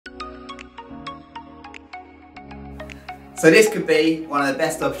So this could be one of the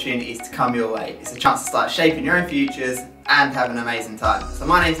best opportunities to come your way. It's a chance to start shaping your own futures and have an amazing time. So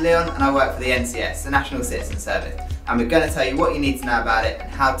my name's Leon and I work for the NCS, the National Citizen Service, and we're going to tell you what you need to know about it and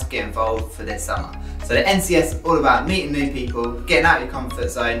how to get involved for this summer. So the NCS is all about meeting new people, getting out of your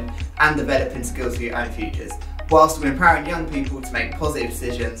comfort zone and developing skills for your own futures, whilst we're empowering young people to make positive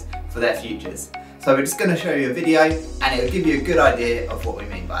decisions for their futures. So we're just going to show you a video and it'll give you a good idea of what we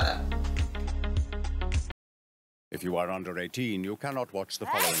mean by that. If you are under 18, you cannot watch the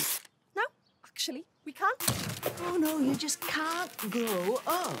following. No, actually, we can't. Oh no, you just can't grow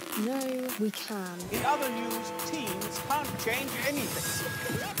up. No, we can. In other news, teens can't change anything.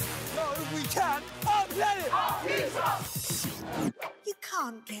 No, we can. Our planet! Our future! You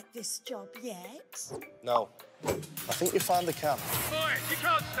can't get this job yet. No. I think you found the camp. Boy, you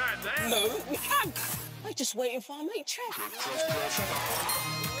can't stand there. No, we can. I'm just waiting for our mate Trev.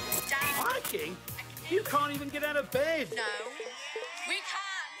 Hiking? You can't even get out of bed. No, we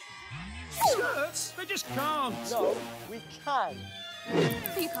can. Skirts? They just can't. No, we can.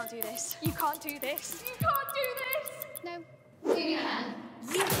 You can't do this. You can't do this. You can't do this. No, you can.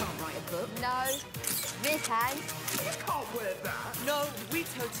 You can't write a book. No, we can. You can't wear that. No, we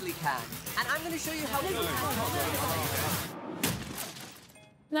totally can. And I'm going to show you how we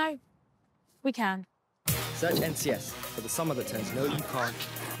No, we can. Search NCS for the summer that turns no you can't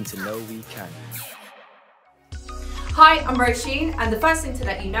into no we can. Hi, I'm Roisin, and the first thing to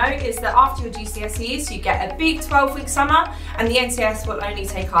let you know is that after your GCSEs you get a big 12-week summer and the NCS will only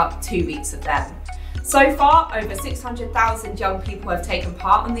take up 2 weeks of them. So far, over 600,000 young people have taken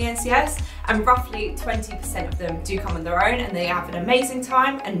part on the NCS and roughly 20% of them do come on their own and they have an amazing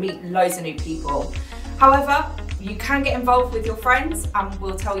time and meet loads of new people. However, you can get involved with your friends and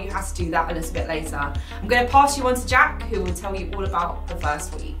we'll tell you how to do that a little bit later. I'm going to pass you on to Jack who will tell you all about the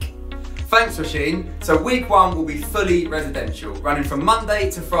first week. Thanks Roisin. So week 1 will be fully residential, running from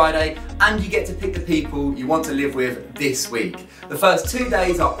Monday to Friday, and you get to pick the people you want to live with this week. The first 2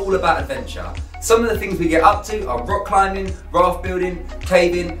 days are all about adventure. Some of the things we get up to are rock climbing, raft building,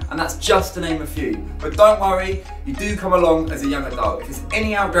 caving, and that's just to name a few. But don't worry, you do come along as a young adult. If there's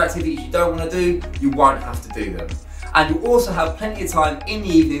any outdoor activities you don't want to do, you won't have to do them. And you'll also have plenty of time in the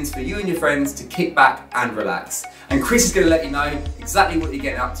evenings for you and your friends to kick back and relax. And Chris is going to let you know exactly what you're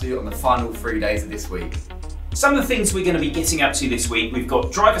getting up to on the final 3 days of this week. Some of the things we're going to be getting up to this week, we've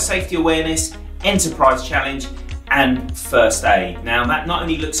got driver safety awareness, enterprise challenge and first aid. Now that not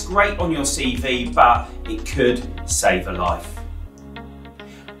only looks great on your CV, but it could save a life.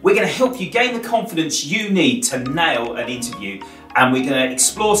 We're going to help you gain the confidence you need to nail an interview, and we're going to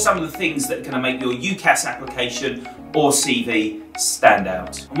explore some of the things that are going to make your UCAS application or CV stand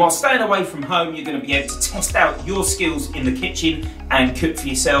out. And while staying away from home, you're going to be able to test out your skills in the kitchen and cook for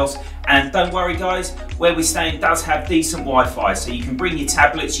yourselves. And don't worry guys, where we're staying does have decent Wi-Fi, so you can bring your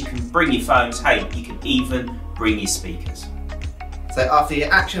tablets, you can bring your phones, hey, you can even bring your speakers. So after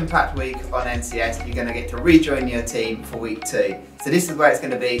your action-packed week on NCS, you're going to get to rejoin your team for week 2. So this is where it's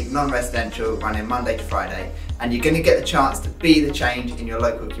going to be non-residential, running Monday to Friday, and you're going to get the chance to be the change in your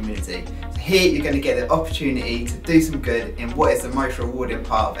local community. So here you're going to get the opportunity to do some good in what is the most rewarding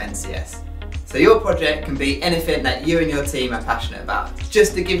part of NCS. So your project can be anything that you and your team are passionate about.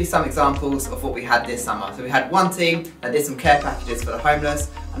 Just to give you some examples of what we had this summer. So we had one team that did some care packages for the homeless,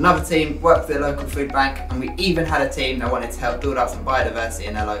 another team worked for the local food bank, and we even had a team that wanted to help build up some biodiversity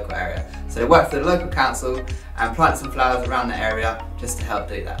in their local area. So they worked for the local council and planted some flowers around the area just to help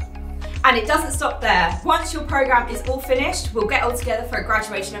do that. And it doesn't stop there. Once your programme is all finished, we'll get all together for a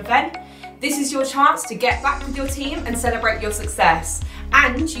graduation event. This is your chance to get back with your team and celebrate your success.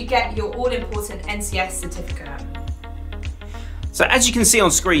 And you get your all-important NCS certificate. So as you can see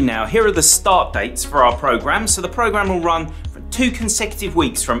on screen now, here are the start dates for our programme. So the programme will run for 2 consecutive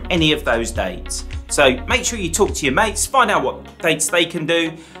weeks from any of those dates. So make sure you talk to your mates, find out what dates they can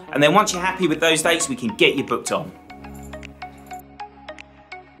do, and then once you're happy with those dates, we can get you booked on.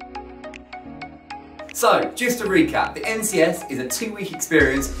 So, just to recap, the NCS is a 2-week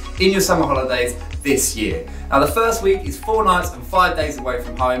experience in your summer holidays this year. Now the first week is 4 nights and 5 days away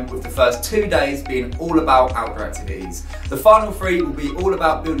from home, with the first 2 days being all about outdoor activities. The final 3 will be all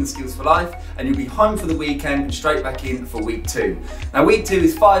about building skills for life, and you'll be home for the weekend and straight back in for week 2. Now week 2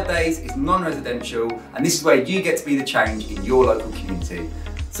 is 5 days, it's non-residential, and this is where you get to be the change in your local community.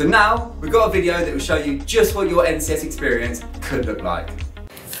 So now, we've got a video that will show you just what your NCS experience could look like.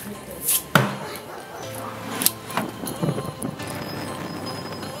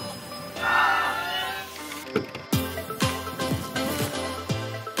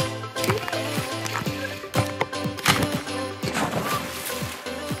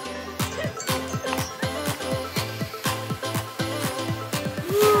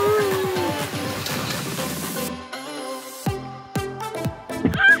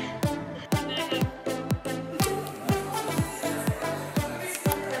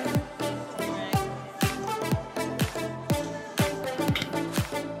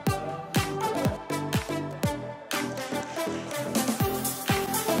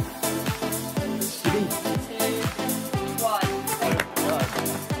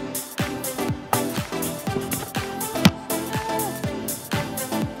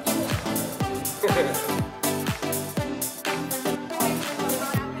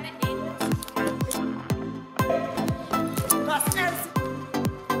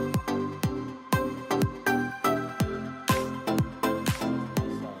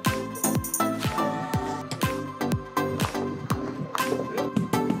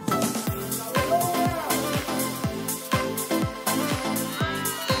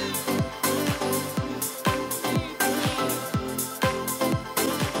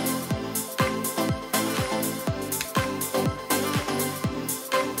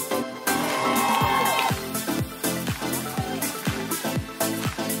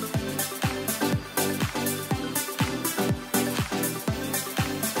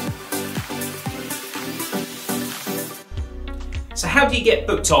 So how do you get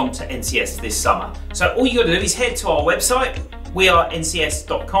booked on to NCS this summer? So all you got to do is head to our website,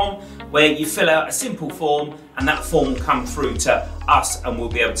 wearencs.com, where you fill out a simple form, and that form will come through to us and we'll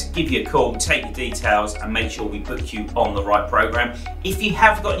be able to give you a call, take your details and make sure we book you on the right programme. If you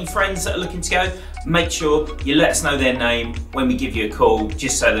have got any friends that are looking to go, make sure you let us know their name when we give you a call,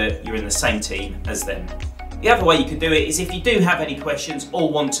 just so that you're in the same team as them. The other way you can do it is if you do have any questions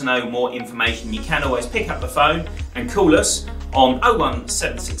or want to know more information, you can always pick up the phone and call us on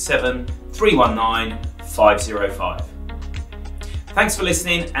 01767 319 505. Thanks for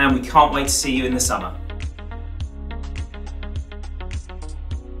listening, and we can't wait to see you in the summer.